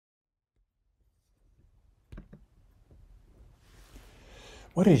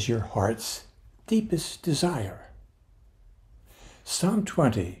What is your heart's deepest desire? Psalm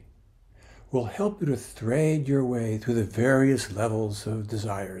 20 will help you to thread your way through the various levels of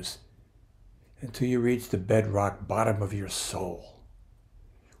desires until you reach the bedrock bottom of your soul,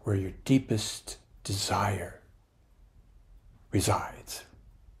 where your deepest desire resides.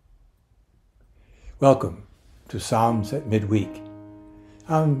 Welcome to Psalms at Midweek.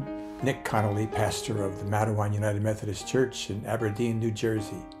 I'm Nick Connolly, pastor of the Mattawan United Methodist Church in Aberdeen, New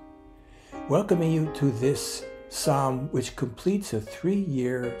Jersey, welcoming you to this psalm which completes a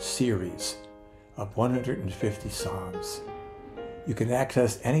 3-year series of 150 psalms. You can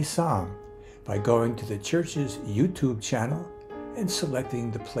access any psalm by going to the church's YouTube channel and selecting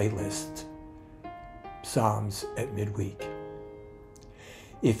the playlist, Psalms at Midweek.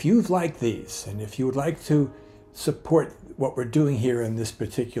 If you've liked these, and if you would like to support what we're doing here in this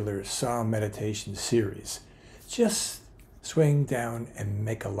particular Psalm meditation series, just swing down and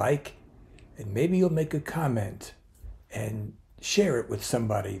make a like, and maybe you'll make a comment and share it with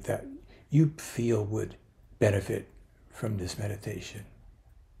somebody that you feel would benefit from this meditation.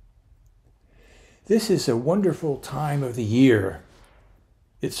 This is a wonderful time of the year.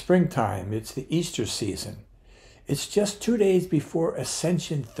 It's springtime. It's the Easter season. It's just 2 days before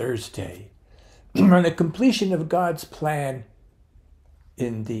Ascension Thursday, and the completion of God's plan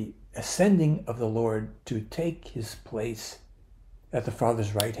in the ascending of the Lord to take his place at the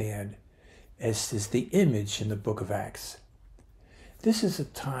Father's right hand, as is the image in the book of Acts. This is a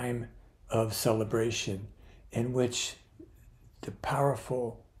time of celebration in which the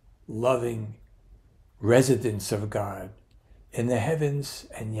powerful, loving residence of God in the heavens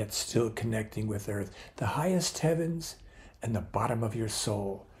and yet still connecting with earth, the highest heavens and the bottom of your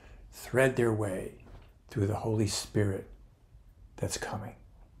soul, thread their way through the Holy Spirit that's coming.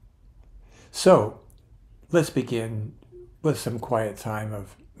 So let's begin with some quiet time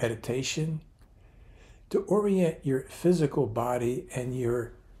of meditation to orient your physical body and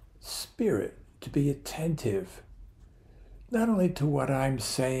your spirit to be attentive, not only to what I'm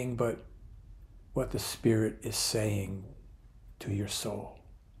saying, but what the Spirit is saying to your soul.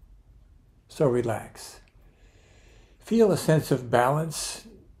 So relax. Feel a sense of balance.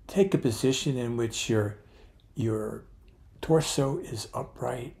 Take a position in which your torso is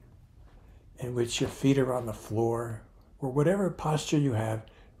upright, in which your feet are on the floor, or whatever posture you have,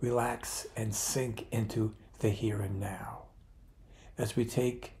 relax and sink into the here and now as we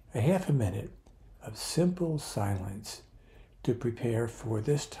take a half a minute of simple silence to prepare for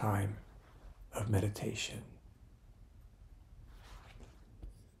this time of meditation.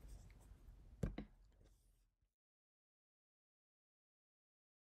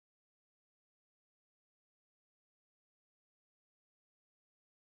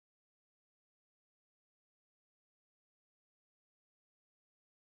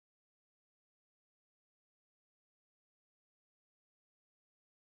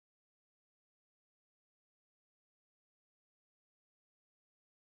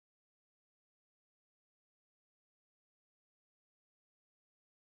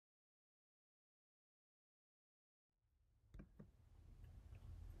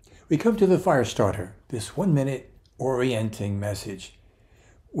 We come to the fire starter, this 1-minute orienting message,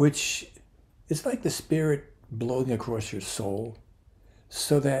 which is like the Spirit blowing across your soul,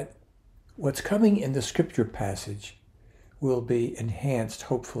 so that what's coming in the scripture passage will be enhanced,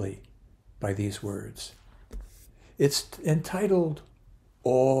 hopefully, by these words. It's entitled,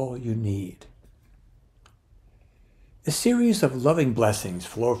 All You Need. A series of loving blessings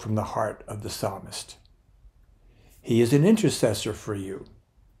flow from the heart of the psalmist. He is an intercessor for you.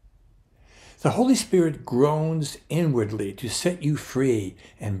 The Holy Spirit groans inwardly to set you free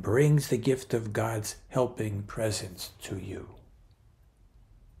and brings the gift of God's helping presence to you.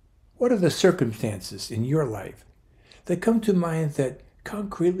 What are the circumstances in your life that come to mind that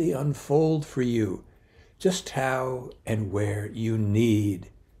concretely unfold for you just how and where you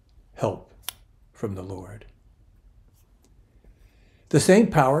need help from the Lord? The same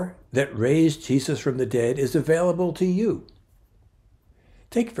power that raised Jesus from the dead is available to you.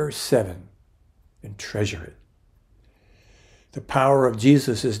 Take verse 7. And treasure it. The power of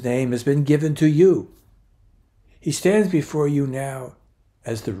Jesus' name has been given to you. He stands before you now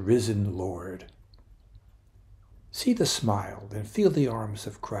as the risen Lord. See the smile and feel the arms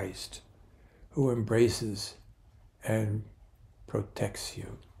of Christ, who embraces and protects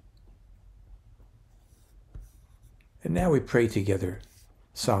you. And now we pray together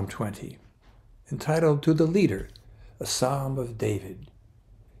Psalm 20, entitled To the Leader, a Psalm of David,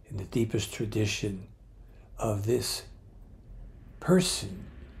 in the deepest tradition of this person,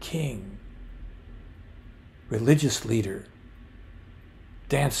 king, religious leader,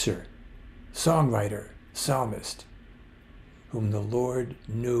 dancer, songwriter, psalmist, whom the Lord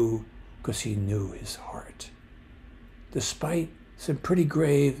knew because he knew his heart. Despite some pretty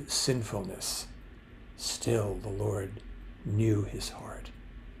grave sinfulness, still the Lord knew his heart.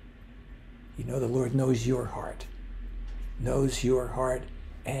 You know, the Lord knows your heart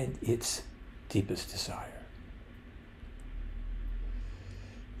and its deepest desire.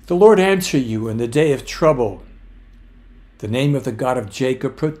 The Lord answer you in the day of trouble. The name of the God of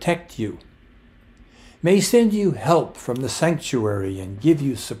Jacob protect you. May he send you help from the sanctuary and give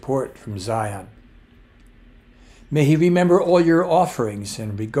you support from Zion. May he remember all your offerings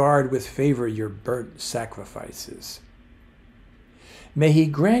and regard with favor your burnt sacrifices. May he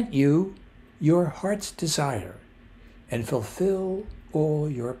grant you your heart's desire and fulfill all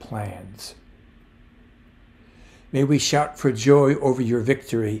your plans. May we shout for joy over your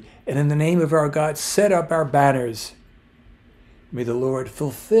victory, and in the name of our God set up our banners. May the Lord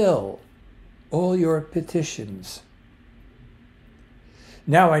fulfill all your petitions.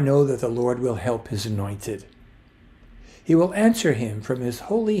 Now I know that the Lord will help his anointed. He will answer him from his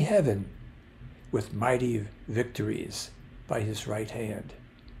holy heaven with mighty victories by his right hand.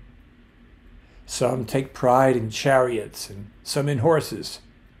 Some take pride in chariots and some in horses,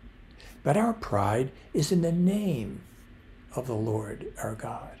 but our pride is in the name of the Lord our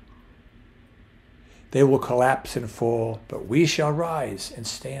God. They will collapse and fall, but we shall rise and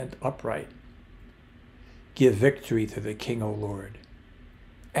stand upright. Give victory to the King, O Lord.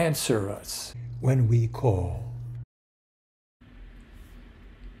 Answer us when we call.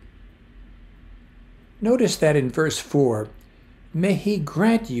 Notice that in verse 4, may he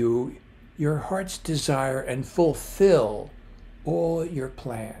grant you your heart's desire and fulfill all your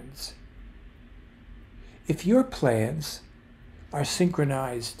plans. If your plans are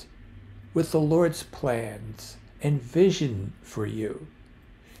synchronized with the Lord's plans and vision for you,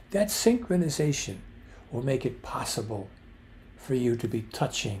 that synchronization will make it possible for you to be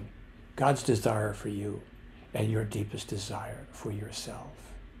touching God's desire for you and your deepest desire for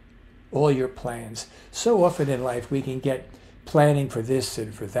yourself. All your plans. So often in life we can get planning for this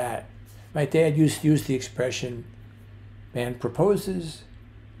and for that. My dad used to use the expression, man proposes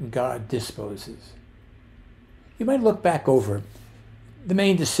and God disposes. You might look back over the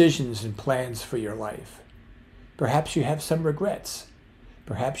main decisions and plans for your life. Perhaps you have some regrets.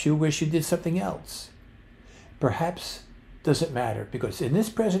 Perhaps you wish you did something else. Perhaps it doesn't matter, because in this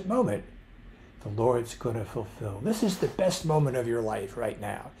present moment, the Lord's going to fulfill. This is the best moment of your life right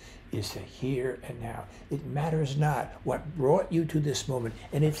now, is the here and now. It matters not what brought you to this moment,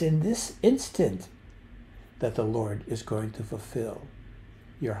 and it's in this instant that the Lord is going to fulfill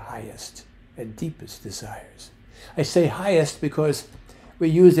your highest and deepest desires. I say highest because we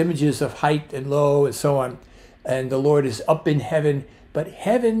use images of height and low and so on, and the Lord is up in heaven, but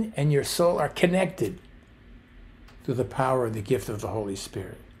heaven and your soul are connected through the power and the gift of the Holy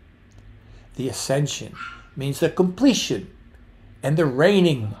Spirit. The ascension means the completion and the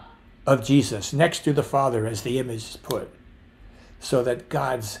reigning of Jesus next to the Father, as the image is put, so that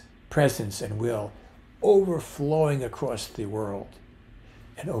God's presence and will overflowing across the world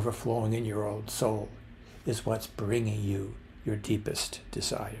and overflowing in your own soul is what's bringing you your deepest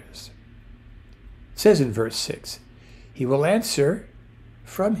desires. It says in verse 6, he will answer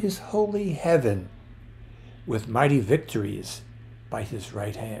from his holy heaven with mighty victories by his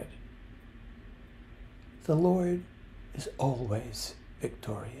right hand. The Lord is always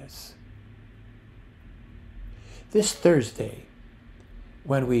victorious. This Thursday,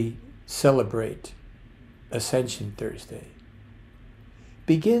 when we celebrate Ascension Thursday,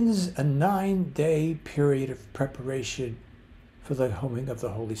 begins a 9-day period of preparation for the coming of the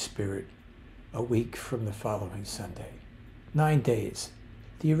Holy Spirit a week from the following Sunday. 9 days.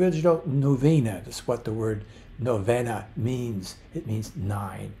 The original novena, that's what the word novena means. It means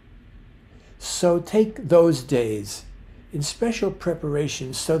 9. So take those days in special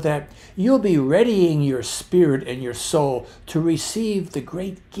preparation so that you'll be readying your spirit and your soul to receive the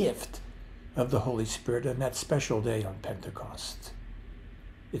great gift of the Holy Spirit on that special day on Pentecost.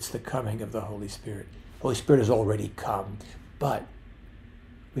 It's the coming of the Holy Spirit. The Holy Spirit has already come, but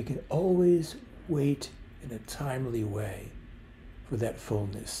we can always wait in a timely way for that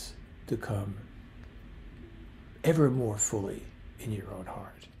fullness to come ever more fully in your own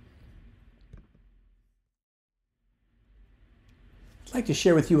heart. I'd like to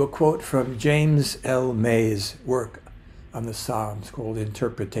share with you a quote from James L. May's work on the Psalms called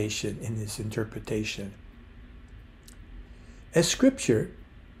Interpretation, in his interpretation. As scripture,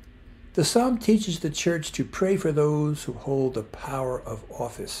 the Psalm teaches the church to pray for those who hold the power of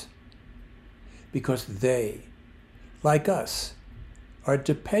office, because they, like us, are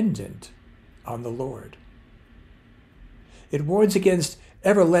dependent on the Lord. It warns against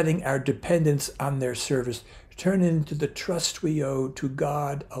ever letting our dependence on their service turn into the trust we owe to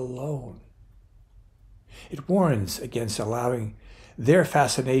God alone. It warns against allowing their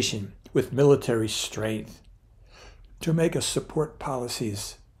fascination with military strength to make us support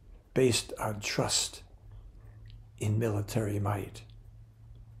policies based on trust in military might.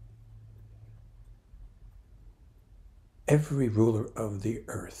 Every ruler of the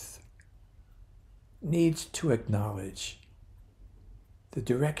earth needs to acknowledge the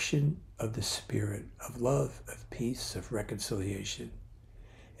direction of the Spirit of love, of peace, of reconciliation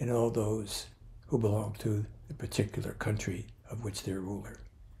in all those who belong to the particular country of which they're ruler.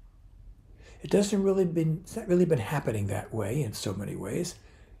 It's not really been happening that way in so many ways.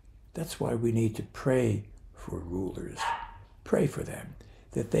 That's why we need to pray for rulers. Pray for them,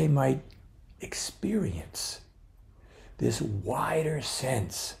 that they might experience this wider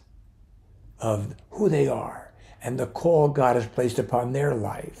sense of who they are and the call God has placed upon their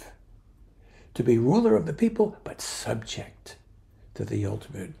life to be ruler of the people, but subject to the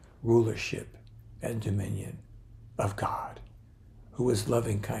ultimate rulership and dominion of God, who is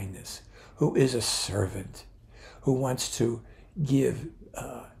loving kindness, who is a servant, who wants to give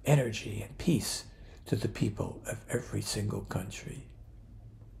energy and peace to the people of every single country.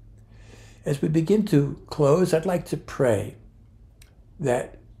 As we begin to close, I'd like to pray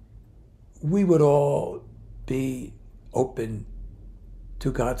that we would all be open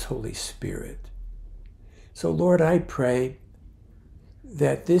to God's Holy Spirit. So, Lord, I pray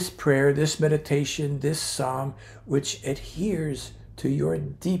that this prayer, this meditation, this psalm, which adheres to your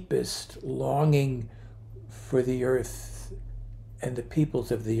deepest longing for the earth and the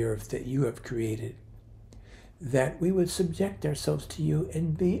peoples of the earth that you have created, that we would subject ourselves to you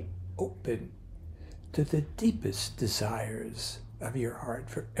and be open to the deepest desires of your heart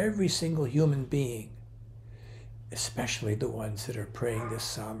for every single human being, especially the ones that are praying this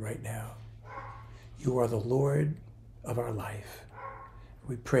psalm right now. You are the Lord of our life.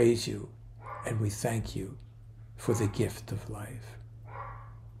 We praise you and we thank you for the gift of life.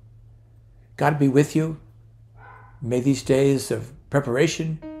 God be with you. May these days of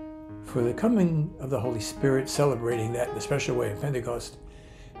preparation for the coming of the Holy Spirit, celebrating that in a special way of Pentecost,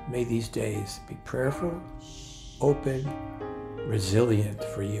 may these days be prayerful, open, resilient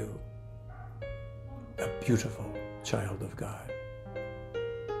for you, a beautiful child of God.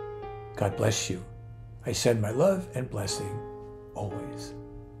 God bless you. I send my love and blessing always.